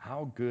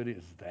 How good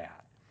is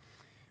that?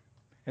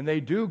 And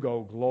they do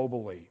go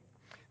globally.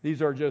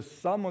 These are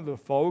just some of the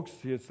folks.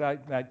 It's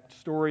that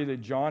story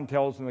that John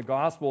tells in the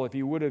gospel. If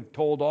he would have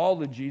told all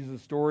the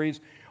Jesus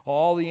stories,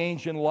 all the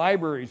ancient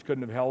libraries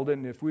couldn't have held it.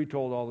 And if we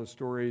told all the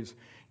stories,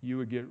 you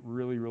would get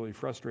really, really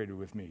frustrated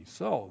with me.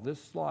 So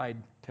this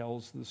slide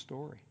tells the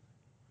story.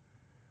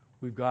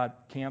 We've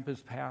got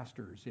campus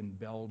pastors in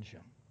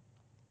Belgium,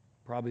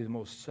 probably the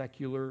most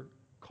secular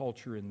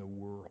culture in the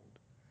world.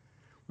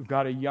 We've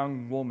got a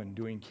young woman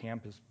doing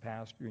campus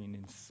pastoring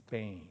in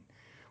Spain.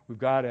 We've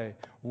got a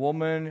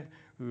woman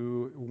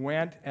who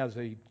went as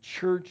a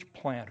church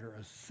planter,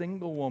 a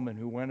single woman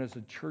who went as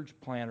a church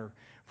planter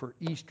for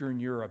Eastern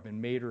Europe and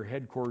made her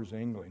headquarters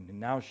in England. And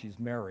now she's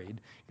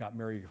married, got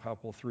married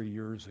a 3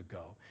 years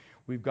ago.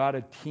 We've got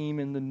a team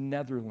in the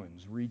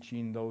Netherlands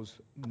reaching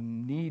those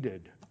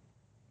needed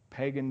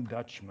pagan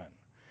Dutchmen.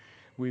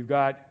 We've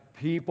got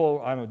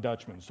people, I'm a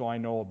Dutchman, so I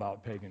know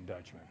about pagan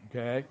Dutchmen,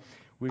 okay?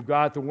 We've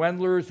got the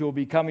Wendlers who will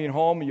be coming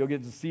home, and you'll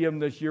get to see them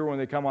this year when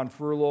they come on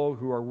furlough,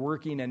 who are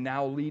working and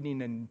now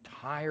leading an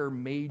entire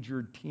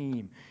major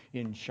team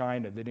in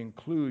China that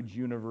includes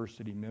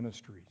university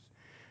ministries.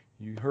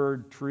 You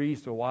heard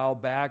Therese a while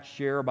back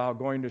share about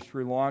going to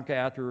Sri Lanka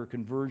after her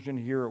conversion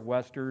here at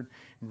Western,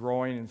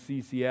 growing in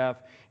CCF,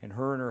 and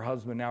her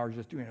husband now are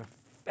just doing a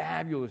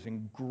fabulous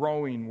and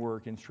growing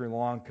work in Sri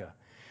Lanka.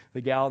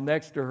 The gal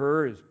next to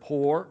her is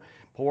Por.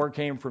 Por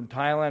came from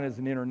Thailand as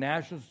an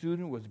international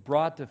student, was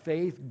brought to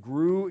faith,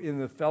 grew in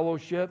the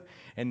fellowship,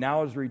 and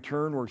now has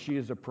returned where she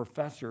is a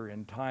professor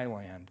in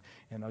Thailand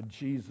and a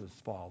Jesus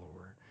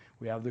follower.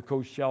 We have the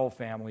Koschel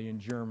family in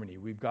Germany.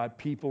 We've got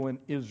people in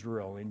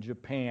Israel, in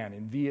Japan,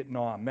 in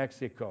Vietnam,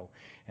 Mexico,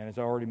 and as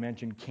I already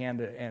mentioned,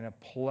 Canada, and a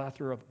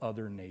plethora of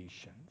other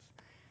nations.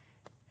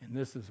 And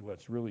this is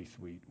what's really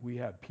sweet. We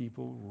have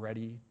people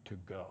ready to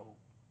go.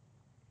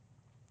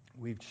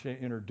 We've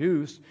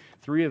introduced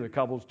 3 of the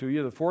couples to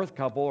you. The 4th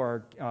couple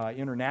are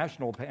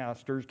international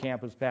pastors,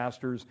 campus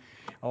pastors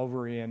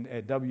over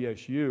at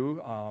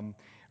WSU.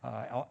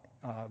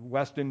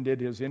 Weston did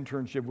his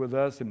internship with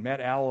us and met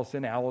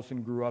Allison.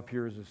 Allison grew up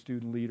here as a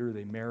student leader.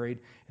 They married,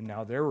 and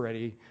now they're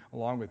ready,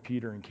 along with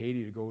Peter and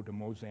Katie, to go to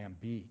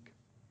Mozambique.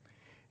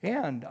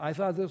 And I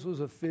thought this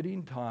was a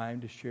fitting time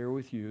to share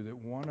with you that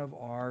one of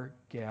our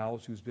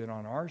gals who's been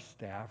on our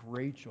staff,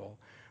 Rachel,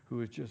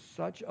 who is just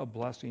such a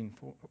blessing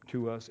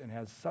to us and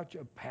has such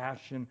a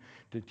passion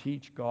to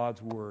teach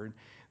God's Word,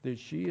 that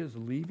she is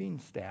leaving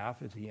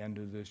staff at the end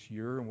of this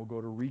year and will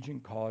go to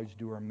Regent College,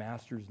 do her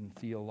master's in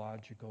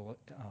theological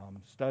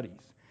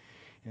studies.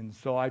 And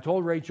so I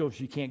told Rachel if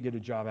she can't get a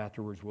job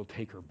afterwards, we'll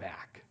take her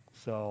back.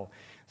 So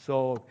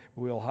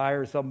we'll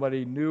hire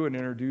somebody new and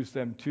introduce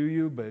them to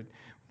you, but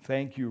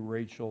thank you,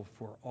 Rachel,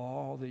 for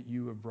all that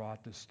you have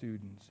brought the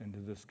students into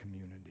this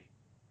community.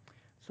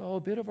 So a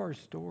bit of our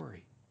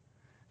story.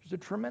 There's a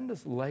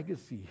tremendous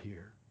legacy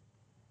here.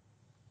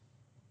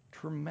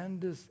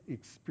 Tremendous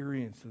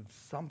experience of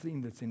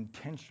something that's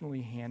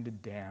intentionally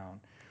handed down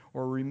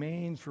or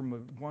remains from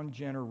one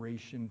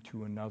generation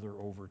to another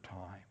over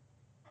time.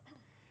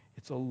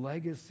 It's a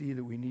legacy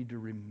that we need to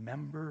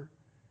remember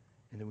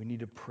and that we need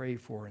to pray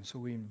for, and so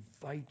we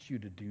invite you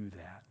to do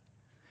that.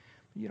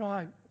 You know,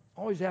 I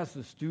always ask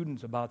the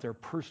students about their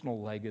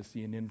personal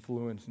legacy and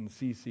influence in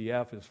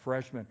CCF as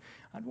freshmen.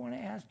 I'd want to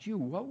ask you,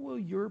 what will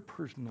your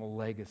personal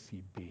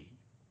legacy be?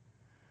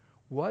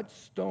 What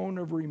stone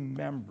of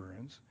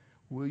remembrance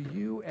will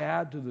you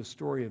add to the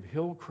story of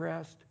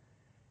Hillcrest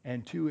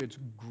and to its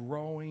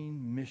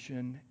growing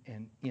mission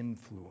and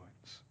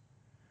influence?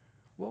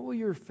 What will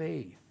your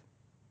faith,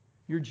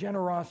 your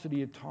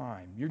generosity of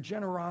time, your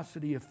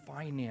generosity of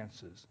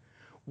finances,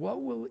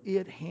 what will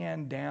it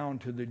hand down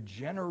to the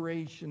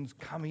generations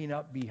coming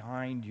up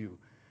behind you,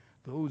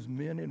 those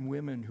men and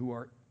women who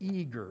are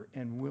eager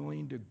and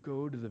willing to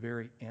go to the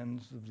very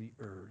ends of the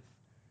earth?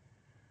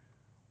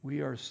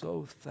 We are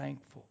so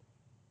thankful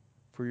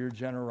for your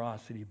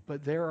generosity.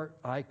 But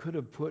I could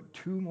have put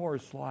 2 more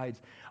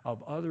slides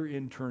of other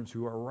interns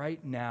who are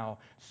right now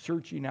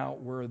searching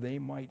out where they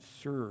might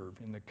serve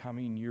in the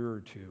coming year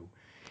or 2.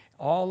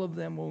 All of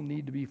them will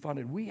need to be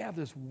funded. We have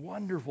this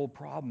wonderful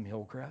problem,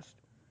 Hillcrest.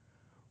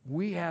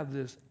 We have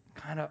this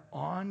kind of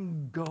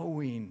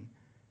ongoing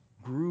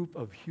group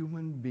of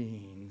human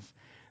beings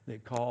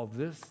that call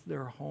this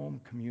their home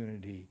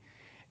community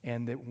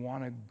and that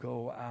want to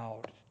go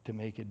out to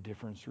make a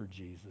difference for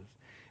Jesus.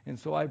 And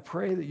so I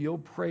pray that you'll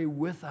pray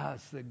with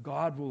us that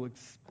God will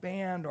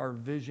expand our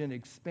vision,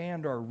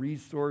 expand our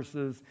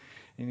resources,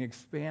 and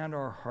expand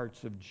our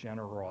hearts of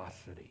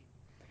generosity.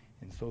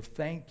 And so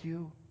thank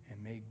you,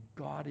 and may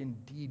God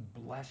indeed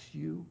bless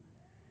you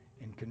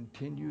and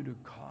continue to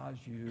cause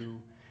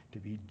you to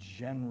be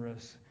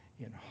generous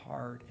in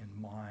heart and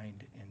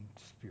mind and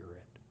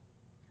spirit.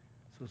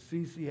 So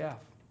CCF,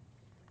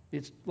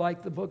 it's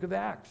like the book of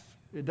Acts.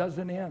 It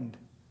doesn't end.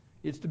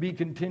 It's to be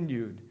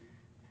continued.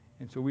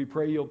 And so we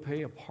pray you'll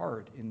play a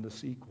part in the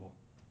sequel.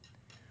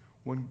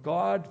 When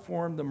God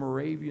formed the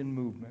Moravian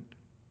movement,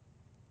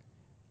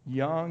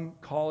 young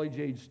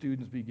college-age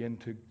students began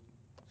to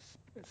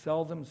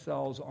sell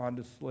themselves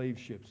onto slave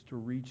ships to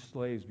reach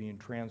slaves being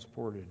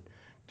transported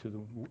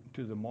to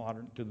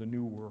the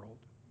New World.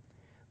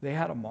 They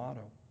had a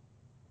motto.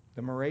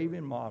 The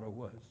Moravian motto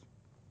was,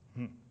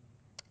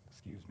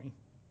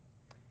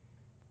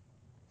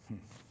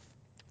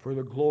 for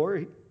the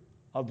glory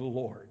of the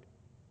Lord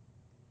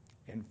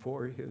and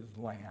for his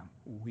Lamb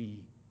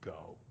we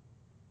go.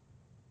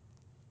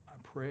 I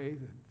pray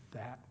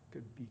that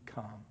could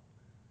become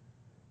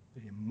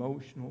the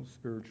emotional,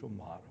 spiritual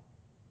motto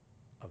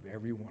of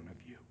every one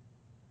of you.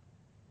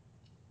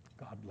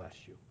 God bless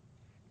you.